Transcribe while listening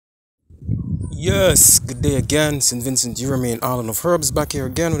Yes, good day again. St. Vincent, you remain Island of Herbs back here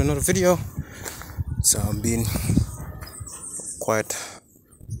again with another video. So I'm being quite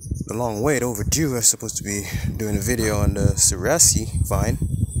a long wait overdue. I'm supposed to be doing a video on the Cerasee vine,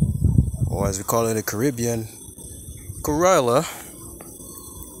 or as we call it in the Caribbean, Keralah.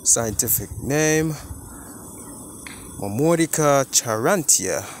 Scientific name, Momordica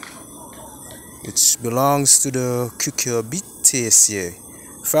charanthia, which belongs to the Cucurbitaceae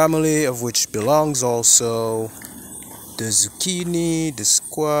family, of which belongs also the zucchini, the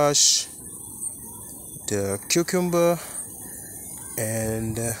squash, the cucumber,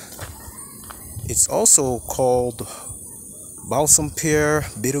 and it's also called balsam pear,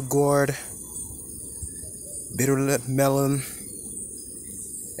 bitter gourd, bitter melon,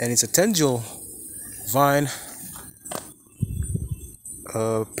 and it's a tendril vine,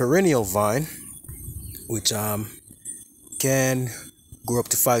 a perennial vine, which can grow up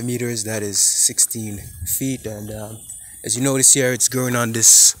to 5 meters. That is 16 feet. And as you notice here, it's growing on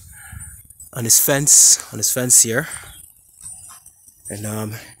this fence here.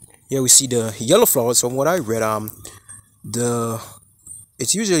 And here we see the yellow flowers. From what I read,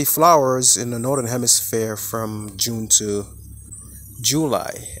 it usually flowers in the northern hemisphere from June to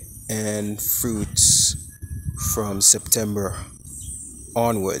July, and fruits from September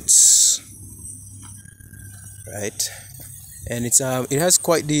onwards, right? And it has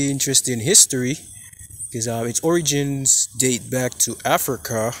quite the interesting history, because its origins date back to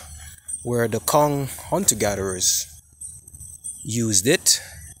Africa, where the Kong hunter-gatherers used it,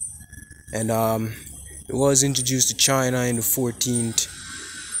 and it was introduced to China in the 14th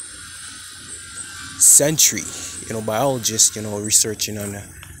century. Biologists, researching on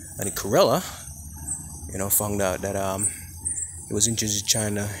the Keralah, found out that it was introduced to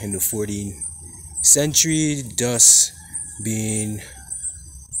China in the 14th century, thus being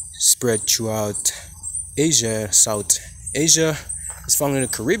spread throughout Asia, South Asia. It's found in the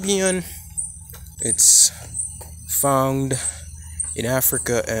Caribbean. It's found in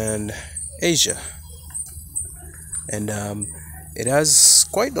Africa and Asia, and it has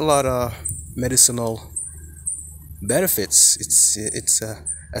quite a lot of medicinal benefits. It's a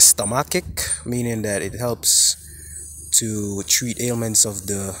stomachic, meaning that it helps to treat ailments of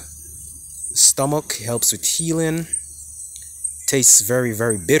the stomach, helps with healing. Tastes very,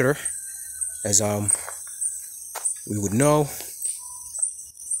 very bitter, as we would know.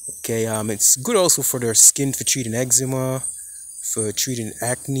 Okay, it's good also for their skin, for treating eczema, for treating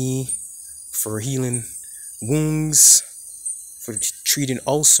acne, for healing wounds, for treating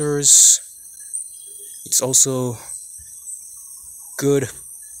ulcers. It's also good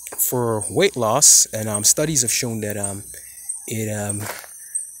for weight loss, and studies have shown that it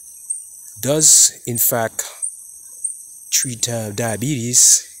does in fact treat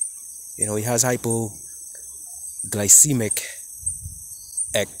diabetes. It has hypoglycemic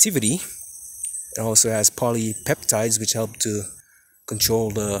activity. It also has polypeptides, which help to control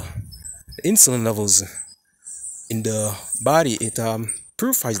the insulin levels in the body. It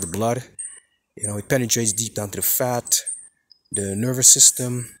purifies the blood. It penetrates deep down to the fat, the nervous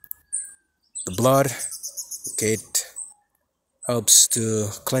system, the blood. Okay, it helps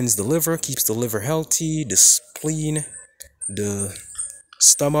to cleanse the liver, keeps the liver healthy, the spleen, the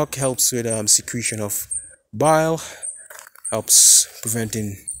stomach, helps with secretion of bile, helps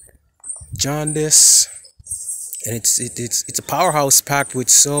preventing jaundice, and it's a powerhouse packed with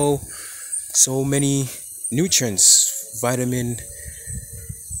so many nutrients: vitamin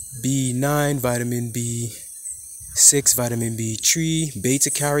B9, vitamin B6, vitamin B3, beta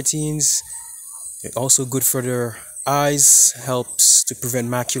carotenes. It's also good for their eyes, helps to prevent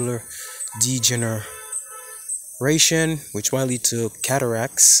macular degeneration, which might lead to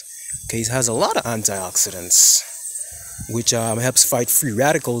cataracts. Okay, it has a lot of antioxidants, which helps fight free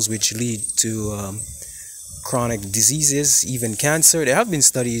radicals, which lead to chronic diseases, even cancer. There have been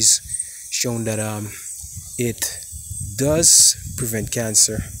studies shown that it does prevent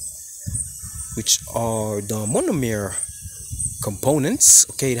cancer, which are the monomer components.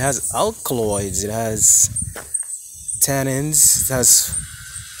 Okay, it has alkaloids, it has tannins, it has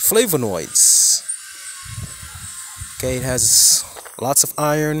flavonoids. Okay, it has lots of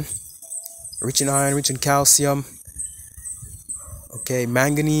iron, rich in calcium. Okay,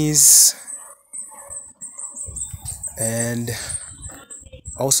 manganese, and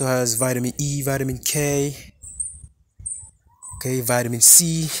also has vitamin E, vitamin K. Okay, vitamin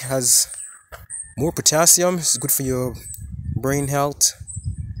C has more potassium. It's good for your brain health.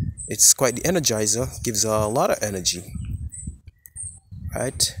 It's quite the energizer, gives a lot of energy,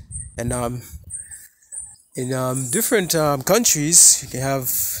 right? And in different countries, you can have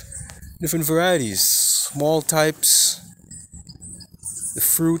different varieties, small types, the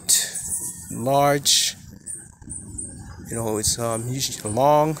fruit, large, it's usually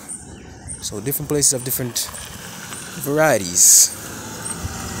long, so different places have different varieties,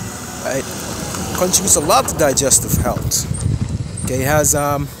 right? Contributes a lot to digestive health. Okay, it has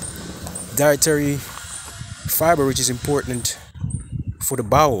dietary fiber, which is important for the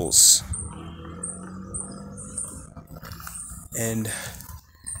bowels. And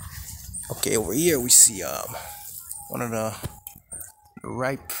okay, over here we see one of the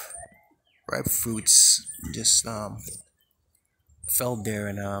ripe fruits just fell there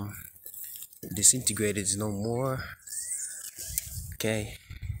and disintegrated, is no more. Okay,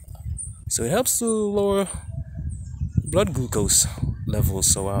 so it helps to lower blood glucose levels.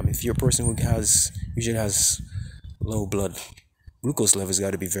 So if you're a person who usually has low blood glucose levels,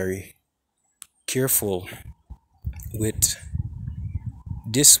 got to be very careful with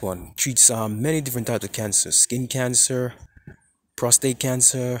this one. Treats many different types of cancer: skin cancer, prostate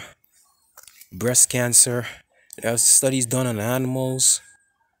cancer, breast cancer. There's studies done on animals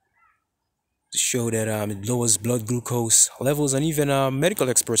to show that it lowers blood glucose levels, and even medical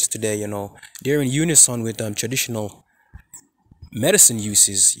experts today, they're in unison with traditional medicine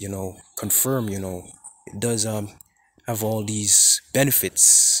uses, confirm, it does have all these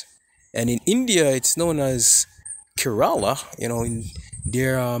benefits. And in India, it's known as Keralah, in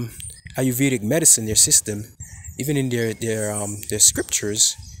their Ayurvedic medicine, their system, even in their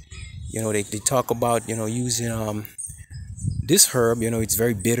scriptures, they talk about, using this herb. It's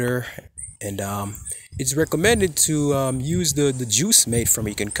very bitter, and it's recommended to use the juice made from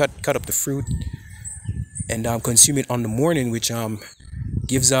it. You can cut up the fruit and consume it on the morning, which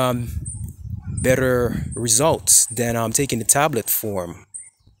gives better results than taking the tablet form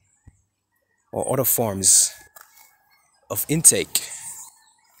or other forms of intake.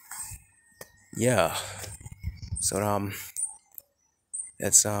 Yeah, so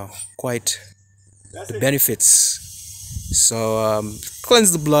that's quite the benefits. So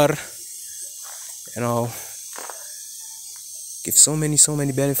cleanse the blood, give so many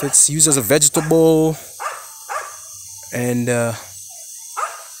benefits. Used as a vegetable, and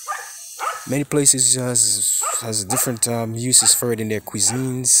many places has different uses for it in their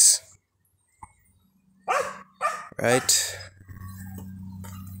cuisines, right?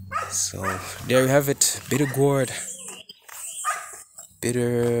 So there you have it, bitter gourd,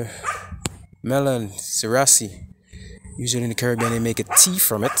 bitter melon, Cerasee. Usually in the Caribbean they make a tea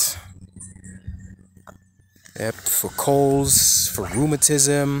from it. Yep, for colds, for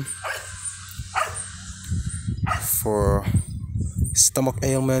rheumatism, for stomach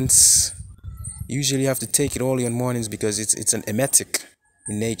ailments. Usually you have to take it early in mornings because it's an emetic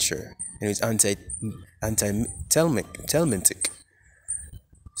in nature, and it's anti-telmentic.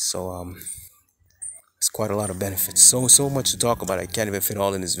 So it's quite a lot of benefits. So much to talk about. I can't even fit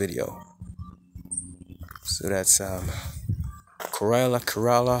all in this video. So that's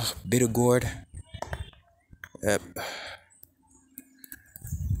Keralah, bitter gourd. Yep.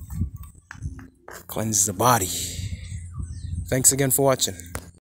 Cleanse the body. Thanks again for watching.